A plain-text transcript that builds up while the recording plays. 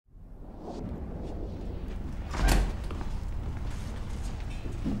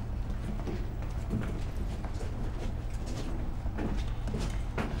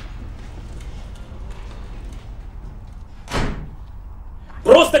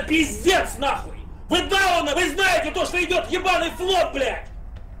просто пиздец, нахуй! Вы дауны, вы знаете то, что идет ебаный флот, блядь!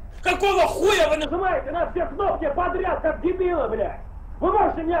 Какого хуя вы нажимаете на все кнопки подряд, как дебилы, блядь? Вы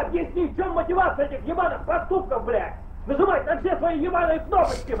можете мне объяснить, в чем мотивация этих ебаных поступков, блядь? Нажимать на все свои ебаные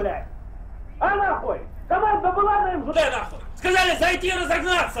кнопочки, блядь! А нахуй! Команда была на МЖД, нахуй! Сказали зайти и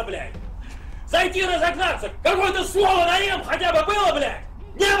разогнаться, блядь! Зайти и разогнаться! Какое-то слово на нем хотя бы было, блядь?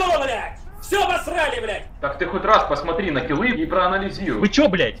 Не было, блядь! Все обосрали, блядь! Так ты хоть раз посмотри на киллы и проанализируй. Вы чё,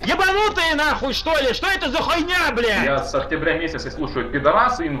 блядь? Ебанутые нахуй, что ли? Что это за хуйня, блядь? Я с октября месяца слушаю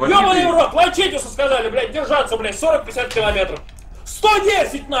пидорасы, инвалиды. Ёбаный в рот, Лачетису сказали, блядь, держаться, блядь, 40-50 километров.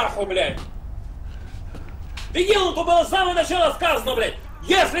 110 нахуй, блядь! Бегилу-то было с самого начала сказано, блядь.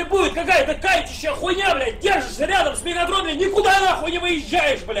 Если будет какая-то кайтищая хуйня, блядь, держишься рядом с мегатроном, никуда нахуй не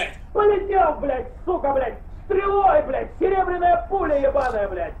выезжаешь, блядь. Полетел, блядь, сука, блядь, стрелой, блядь, серебряная пуля ебаная,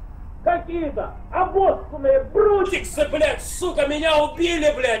 блядь. Какие-то обоссанные брутиксы, блядь, сука, меня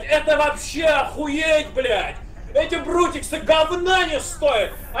убили, блядь. Это вообще охуеть, блядь. Эти брутиксы говна не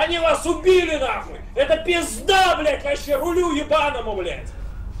стоят. Они вас убили, нахуй. Это пизда, блядь, вообще рулю ебаному, блядь.